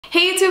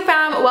Hey YouTube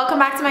fam, welcome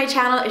back to my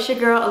channel. It's your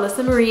girl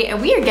Alyssa Marie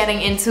and we are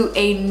getting into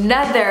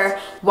another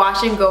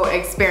wash and go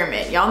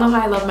experiment. Y'all know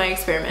how I love my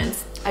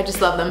experiments. I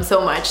just love them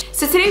so much.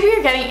 So today we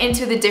are getting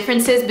into the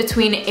differences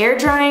between air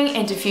drying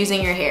and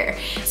diffusing your hair.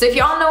 So if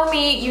y'all know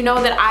me, you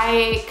know that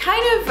I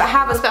kind of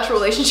have a special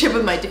relationship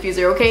with my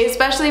diffuser, okay?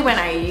 Especially when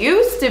I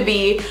used to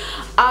be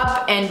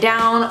up and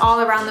down all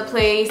around the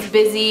place,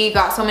 busy,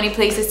 got so many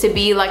places to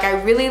be. Like,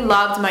 I really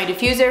loved my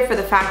diffuser for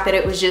the fact that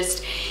it was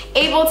just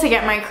able to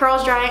get my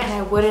curls dry and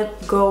I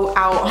wouldn't go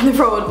out on the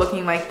road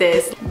looking like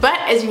this. But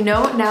as you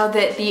know, now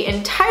that the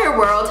entire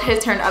world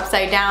has turned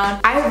upside down,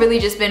 I have really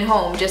just been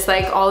home, just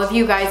like all of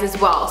you guys as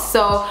well.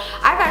 So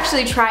I've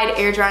actually tried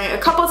air drying a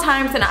couple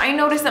times and I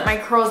noticed that my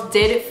curls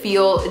did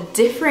feel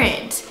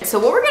different. So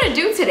what we're gonna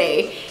do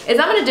today is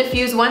I'm gonna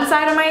diffuse one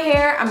side of my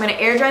hair, I'm gonna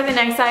air dry the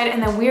next side,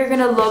 and then we're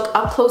gonna look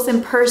up close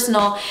and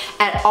personal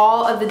at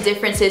all of the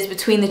differences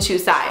between the two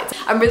sides.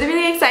 I'm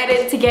really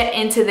excited to get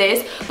into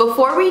this.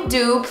 Before we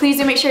do, please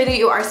do make sure that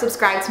you are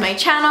subscribed to my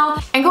channel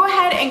and go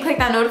ahead and click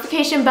that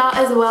notification bell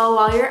as well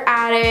while you're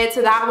at it,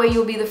 so that way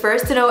you'll be the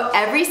first to know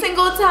every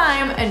single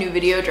time a new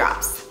video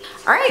drops.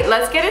 All right,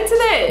 let's get into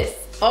this.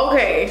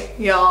 Okay,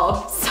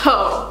 y'all,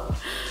 so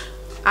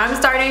I'm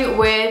starting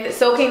with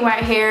soaking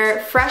wet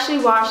hair, freshly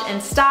washed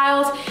and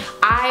styled.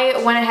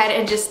 I went ahead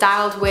and just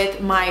styled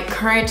with my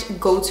current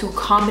go-to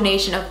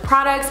combination of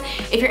products.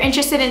 If you're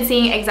interested in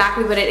seeing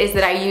exactly what it is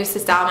that I use to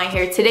style my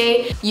hair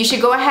today, you should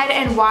go ahead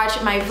and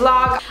watch my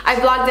vlog. I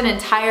vlogged an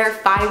entire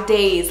 5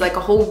 days, like a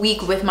whole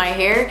week with my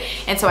hair.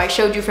 And so I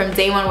showed you from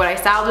day one what I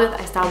styled with.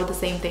 I styled with the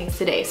same things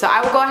today. So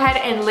I will go ahead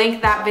and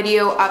link that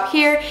video up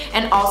here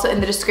and also in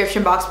the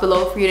description box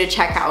below for you to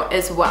check out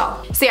as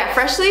well. So yeah,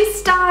 freshly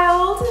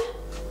styled.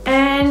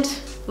 And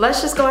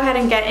let's just go ahead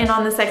and get in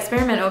on this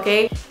experiment,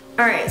 okay?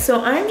 All right, so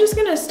I'm just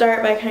gonna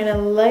start by kind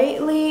of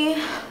lightly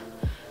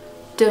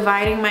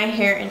dividing my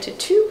hair into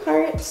two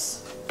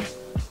parts.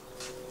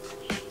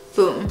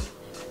 Boom.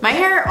 My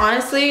hair,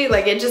 honestly,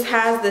 like, it just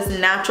has this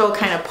natural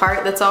kind of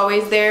part that's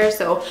always there,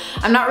 so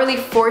I'm not really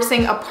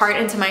forcing a part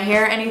into my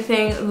hair or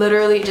anything,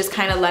 literally just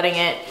kind of letting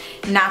it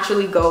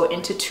naturally go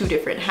into two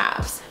different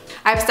halves.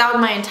 I've styled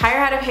my entire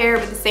head of hair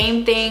with the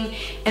same thing,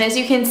 and as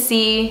you can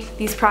see,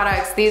 these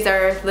products, these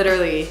are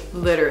literally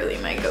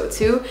my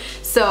go-to.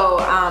 So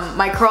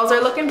my curls are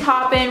looking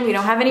poppin', we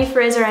don't have any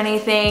frizz or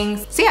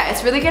anything. So yeah,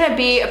 it's really gonna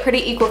be a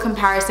pretty equal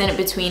comparison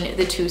between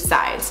the two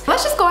sides.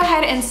 Let's just go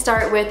ahead and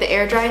start with the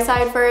air dry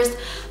side first.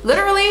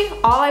 Literally,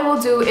 all I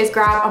will do is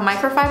grab a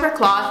microfiber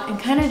cloth and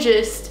kind of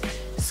just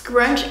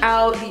scrunch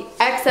out the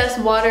excess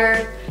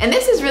water. And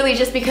this is really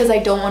just because I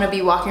don't want to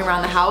be walking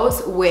around the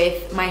house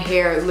with my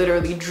hair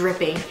literally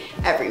dripping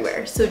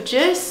everywhere. So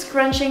just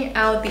scrunching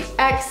out the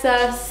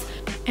excess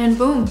and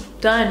boom,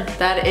 done.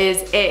 That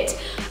is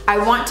it. I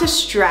want to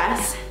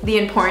stress the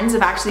importance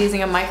of actually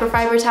using a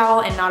microfiber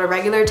towel and not a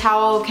regular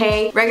towel,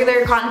 okay?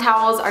 Regular cotton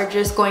towels are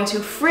just going to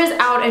frizz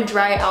out and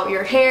dry out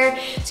your hair,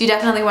 so you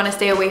definitely want to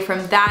stay away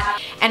from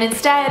that. And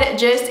instead,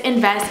 just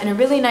invest in a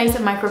really nice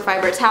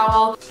microfiber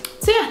towel.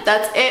 So yeah,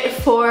 that's it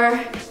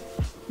for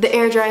the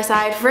air dry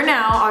side for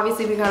now.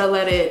 Obviously we gotta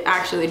let it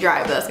actually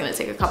dry, but that's gonna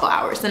take a couple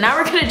hours. So now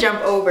we're gonna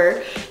jump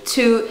over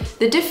to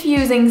the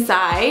diffusing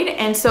side.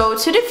 And so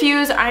to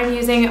diffuse, I'm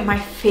using my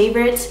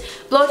favorite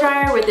blow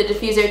dryer with the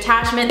diffuser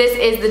attachment. This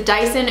is the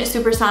Dyson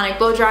Supersonic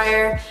blow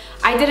dryer.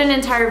 I did an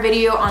entire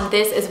video on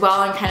this as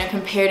well and kind of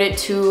compared it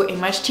to a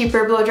much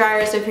cheaper blow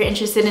dryer. So if you're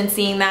interested in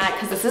seeing that,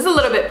 because this is a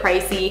little bit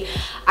pricey,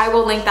 I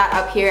will link that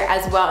up here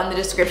as well in the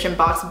description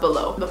box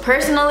below. But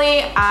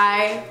personally,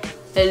 I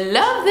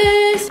love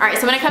this. All right,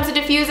 so when it comes to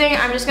diffusing,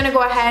 I'm just gonna go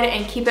ahead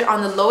and keep it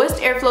on the lowest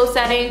airflow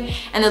setting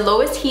and the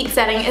lowest heat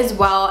setting as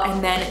well,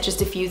 and then just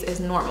diffuse as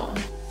normal.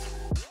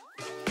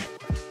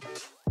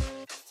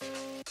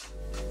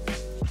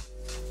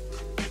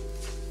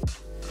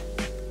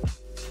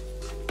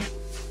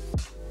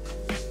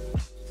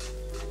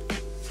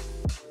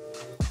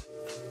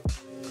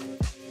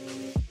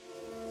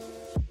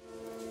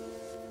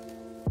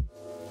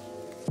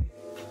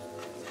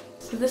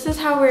 So this is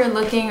how we're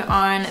looking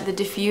on the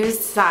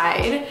diffused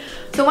side.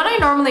 So when I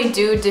normally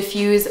do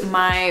diffuse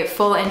my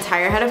full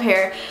entire head of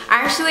hair, I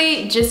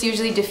actually just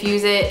usually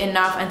diffuse it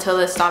enough until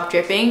it stopped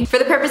dripping. For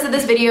the purpose of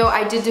this video,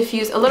 I did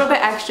diffuse a little bit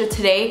extra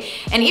today,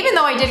 and even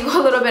though I did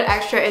go a little bit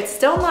extra, it's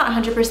still not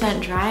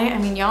 100% dry. I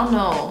mean, y'all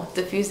know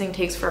diffusing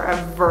takes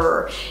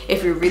forever.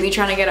 If you're really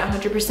trying to get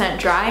 100%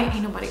 dry,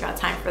 ain't nobody got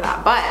time for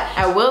that. But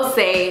I will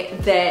say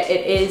that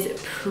it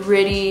is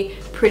pretty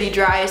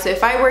dry. So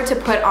if I were to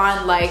put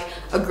on like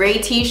a gray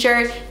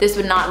t-shirt, this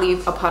would not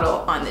leave a puddle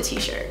on the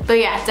t-shirt. But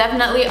yeah,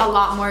 definitely a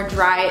lot more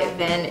dry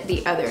than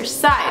the other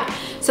side.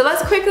 So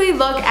let's quickly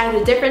look at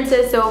the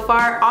differences so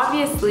far.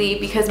 Obviously,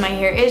 because my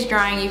hair is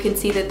drying, you can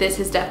see that this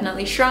has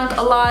definitely shrunk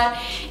a lot.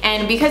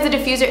 And because the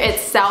diffuser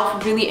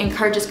itself really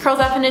encourages curl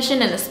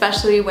definition, and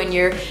especially when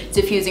you're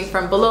diffusing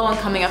from below and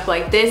coming up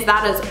like this,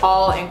 that is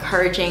all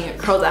encouraging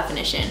curl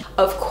definition.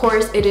 Of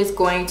course, it is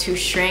going to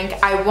shrink.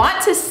 I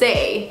want to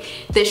say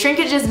that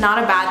shrinkage is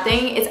not a bad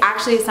thing. It's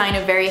actually a sign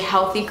of very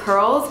healthy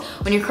curls.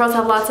 When your curls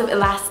have lots of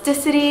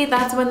elasticity,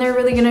 that's when they're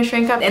really gonna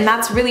shrink up, and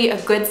that's really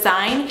a good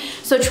sign.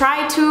 So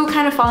try to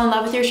kind of fall in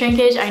love with your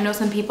shrinkage. I know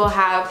some people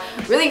have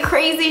really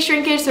crazy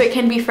shrinkage, so it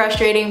can be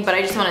frustrating, but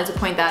I just wanted to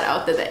point that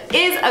out, that it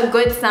is a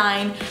good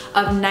sign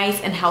of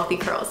nice and healthy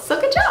curls. So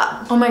good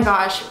job. Oh my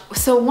gosh,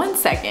 so 1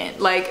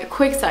 second, like a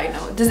quick side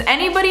note. Does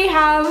anybody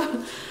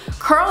have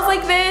curls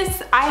like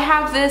this? I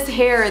have this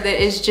hair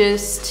that is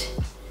just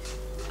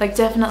like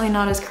definitely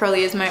not as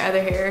curly as my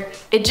other hair.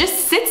 It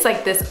just sits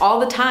like this all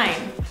the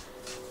time.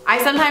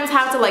 I sometimes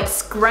have to like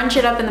scrunch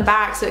it up in the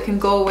back so it can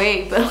go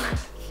away, but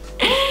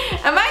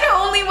am I the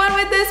only one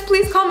with this?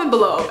 Please comment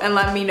below and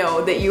let me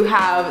know that you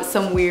have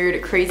some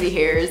weird, crazy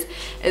hairs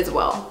as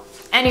well.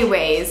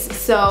 Anyways,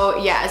 so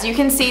yeah, as you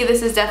can see,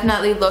 this is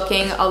definitely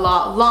looking a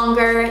lot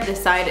longer.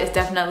 This side is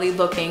definitely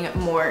looking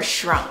more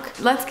shrunk.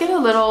 Let's get a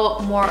little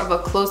more of a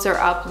closer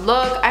up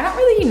look. I don't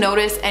really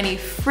notice any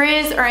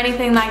frizz or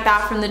anything like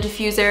that from the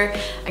diffuser.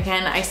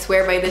 Again, I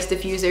swear by this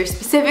diffuser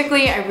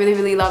specifically. I really,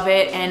 really love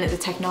it, and the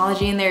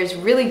technology in there is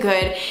really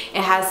good.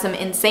 It has some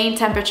insane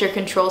temperature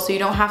control, so you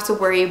don't have to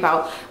worry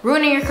about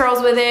ruining your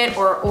curls with it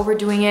or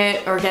overdoing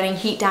it or getting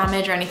heat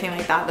damage or anything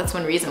like that. That's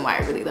one reason why I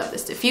really love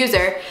this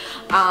diffuser.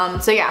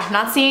 So yeah,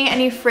 not seeing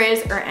any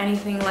frizz or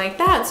anything like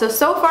that. So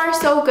far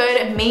so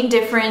good. Main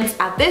difference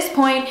at this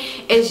point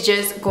is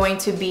just going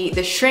to be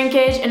the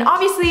shrinkage, and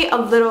obviously a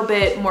little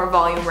bit more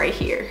volume right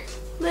here.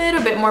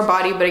 Little bit more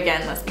body, but again,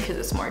 that's because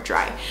it's more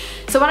dry.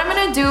 So what I'm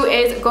gonna do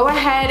is go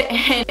ahead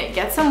and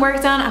get some work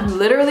done. I'm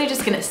literally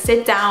just gonna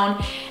sit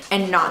down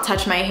and not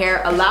touch my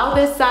hair, allow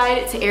this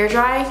side to air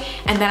dry,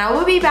 and then I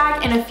will be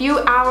back in a few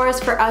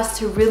hours for us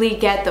to really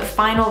get the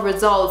final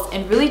results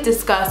and really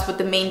discuss what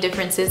the main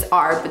differences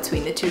are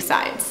between the two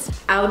sides.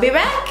 I'll be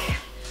back.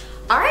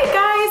 Alright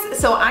guys,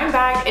 so I'm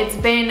back. It's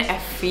been a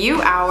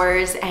few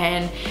hours,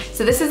 and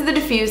so this is the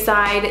diffuse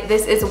side.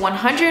 This is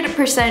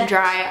 100%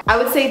 dry. I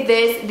would say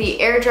this, the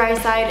air dry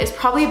side, is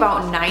probably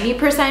about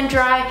 90%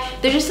 dry.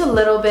 There's just a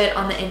little bit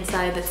on the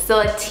inside that's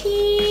still a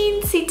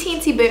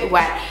teensy bit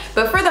wet,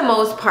 but for the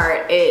most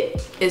part,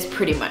 it is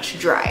pretty much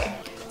dry.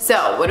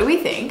 So what do we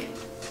think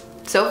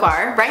so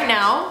far? Right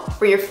now,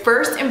 for your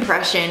first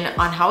impression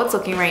on how it's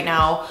looking right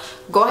now,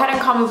 go ahead and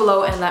comment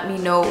below and let me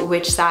know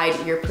which side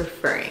you're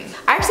preferring.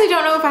 I actually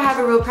don't know if I have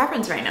a real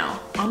preference right now,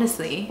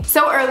 honestly.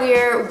 So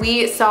earlier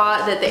we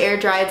saw that the air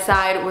dried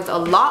side was a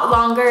lot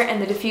longer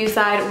and the diffused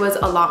side was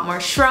a lot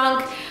more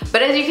shrunk.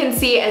 But as you can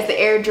see, as the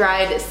air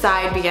dried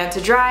side began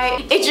to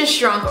dry, it just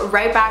shrunk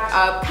right back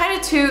up, kind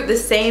of to the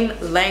same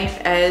length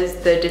as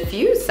the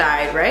diffused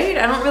side, right?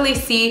 I don't really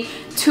see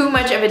too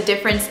much of a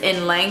difference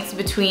in length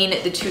between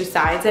the two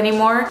sides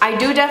anymore. I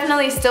do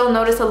definitely still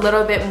notice a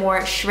little bit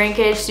more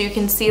shrinkage, so you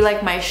can see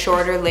like my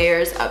shorter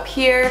layers up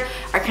here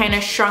are kind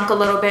of shrunk a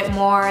little bit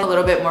more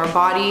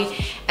body,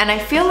 and I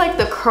feel like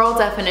the curl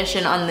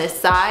definition on this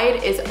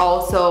side is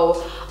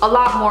also a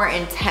lot more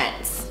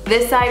intense.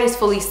 This side is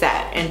fully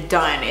set and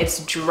done.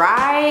 It's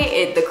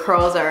dry, the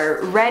curls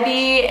are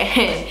ready,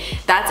 and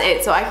that's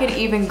it. So I could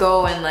even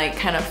go and like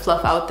kind of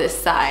fluff out this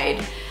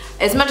side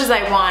as much as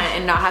I want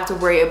and not have to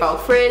worry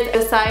about frizz.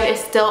 This side is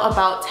still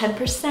about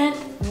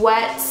 10%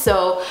 wet,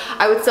 so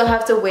I would still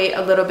have to wait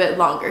a little bit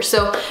longer.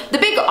 So the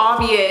big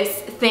obvious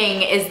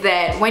thing is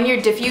that when you're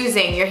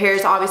diffusing, your hair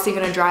is obviously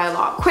gonna dry a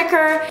lot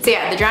quicker. So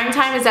yeah, the drying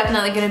time is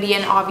definitely gonna be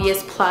an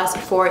obvious plus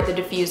for the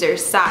diffuser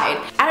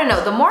side. I don't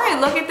know, the more I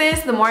look at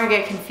this, the more I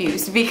get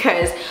confused,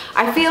 because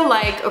I feel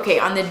like, okay,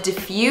 on the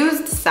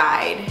diffused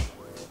side,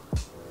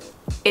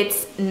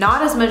 it's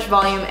not as much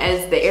volume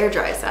as the air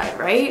dry side,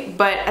 right?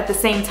 But at the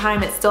same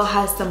time, it still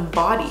has some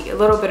body, a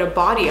little bit of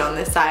body on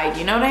this side,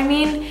 you know what I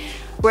mean?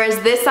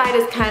 Whereas this side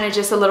is kind of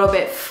just a little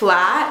bit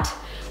flat,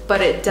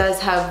 but it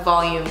does have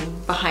volume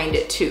behind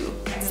it too.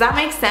 Does that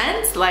make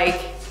sense? Like,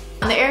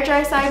 on the air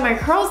dry side, my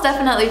curls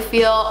definitely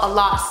feel a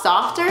lot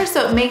softer,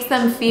 so it makes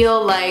them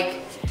feel like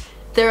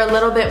they're a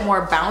little bit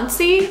more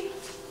bouncy.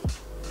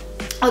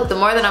 Look, the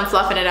more that I'm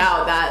fluffing it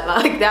out,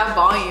 that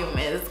volume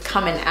is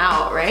coming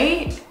out,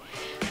 right?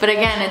 But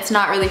again, it's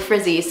not really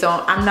frizzy, so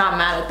I'm not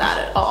mad at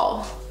that at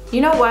all. You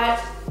know what?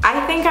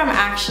 I think I'm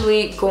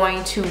actually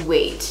going to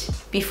wait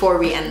before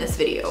we end this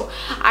video.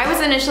 I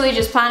was initially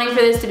just planning for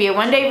this to be a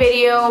one-day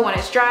video. When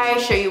it's dry,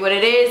 show you what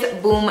it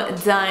is, boom,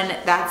 done,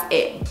 that's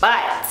it.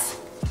 But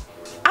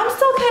I'm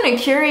still kind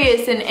of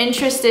curious and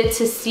interested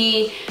to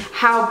see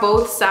how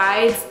both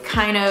sides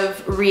kind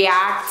of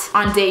react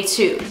on day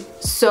 2.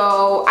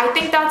 So I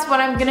think that's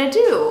what I'm gonna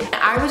do.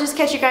 I will just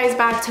catch you guys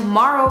back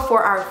tomorrow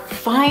for our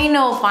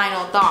final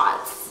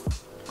thoughts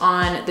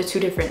on the two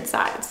different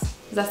sides.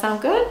 Does that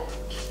sound good?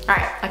 All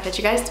right, I'll catch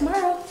you guys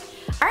tomorrow.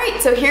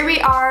 Alright, so here we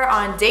are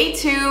on day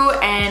 2,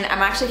 and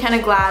I'm actually kind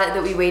of glad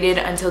that we waited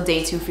until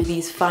day 2 for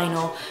these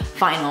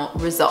final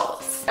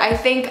results. I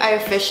think I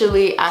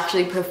officially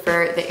actually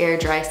prefer the air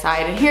dry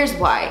side, and here's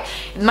why.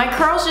 My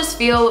curls just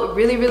feel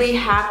really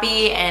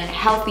happy and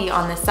healthy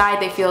on the side.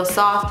 They feel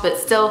soft but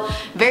still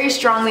very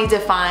strongly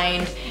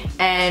defined,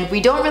 and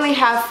we don't really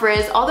have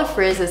frizz. All the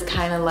frizz is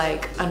kind of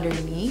like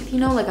underneath, you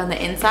know, like on the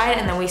inside,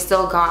 and then we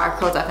still got our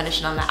curl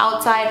definition on the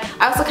outside.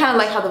 I also kind of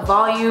like how the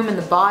volume and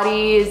the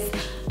body is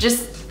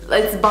just,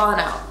 it's balling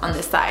out on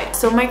this side.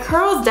 So my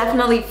curls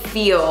definitely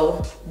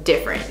feel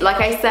different. Like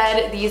I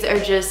said, these are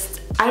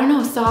just, I don't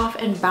know,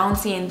 soft and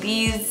bouncy, and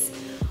these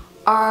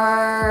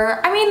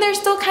are, I mean, they're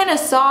still kind of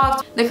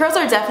soft. The curls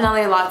are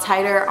definitely a lot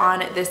tighter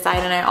on this side,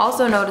 and I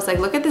also noticed, like,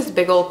 look at this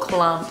big old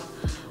clump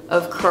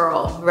of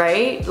curl,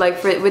 right?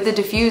 Like with the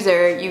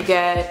diffuser, you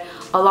get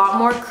a lot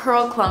more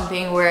curl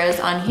clumping, whereas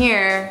on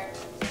here,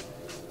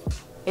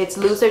 it's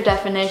looser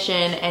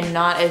definition and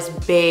not as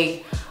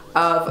big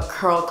of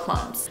curl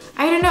clumps.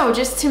 I don't know,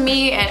 just to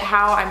me, at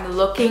how I'm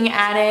looking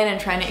at it and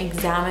trying to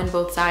examine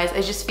both sides,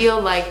 I just feel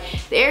like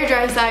the air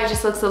dry side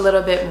just looks a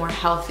little bit more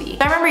healthy.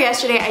 I remember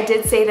yesterday I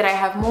did say that I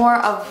have more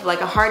of like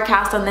a hard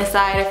cast on this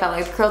side. I felt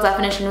like the curl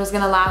definition was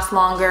gonna last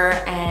longer,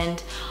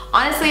 and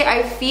honestly,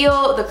 I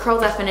feel the curl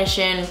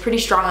definition pretty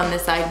strong on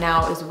this side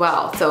now as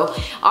well. So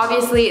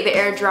obviously the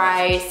air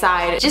dry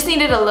side just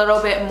needed a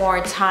little bit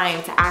more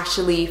time to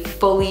actually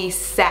fully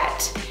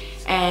set.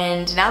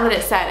 And now that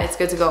it's set, it's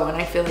good to go, and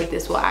I feel like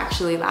this will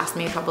actually last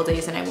me a couple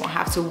days and I won't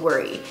have to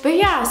worry. But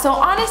yeah, so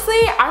honestly,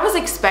 I was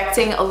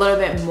expecting a little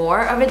bit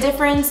more of a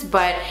difference,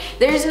 but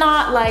there's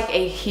not like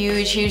a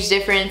huge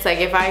difference. Like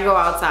if I go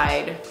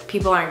outside,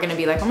 people aren't gonna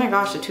be like, oh my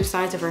gosh, the two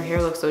sides of her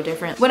hair look so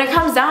different. When it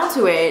comes down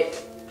to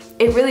it,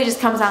 it really just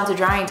comes down to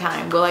drying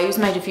time. Will I use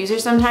my diffuser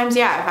sometimes?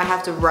 Yeah, if I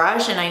have to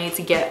rush and I need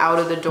to get out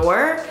of the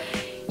door,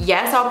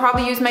 yes, I'll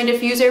probably use my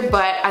diffuser,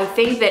 but I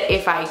think that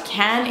if I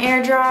can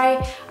air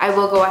dry, I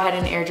will go ahead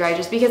and air dry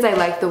just because I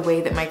like the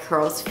way that my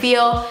curls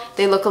feel.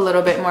 They look a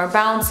little bit more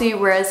bouncy,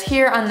 whereas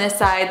here on this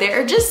side,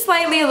 they're just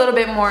slightly a little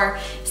bit more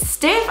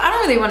stiff. I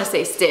don't really want to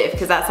say stiff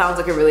because that sounds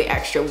like a really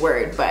extra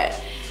word, but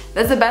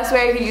that's the best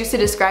way I could use to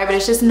describe it.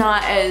 It's just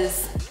not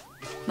as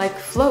like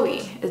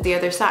flowy as the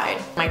other side.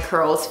 My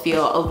curls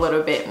feel a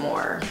little bit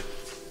more.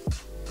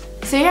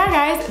 So yeah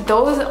guys,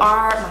 those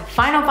are my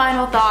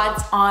final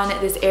thoughts on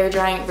this air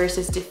drying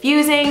versus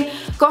diffusing.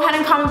 Go ahead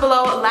and comment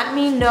below, let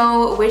me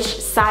know which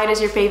side is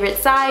your favorite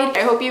side.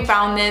 I hope you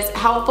found this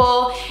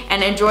helpful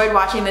and enjoyed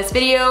watching this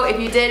video. If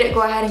you did,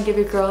 go ahead and give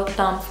your girl a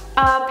thumbs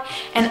up.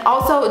 And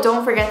also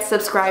don't forget to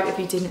subscribe if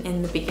you didn't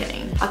in the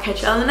beginning. I'll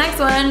catch you on the next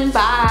one,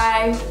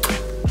 bye!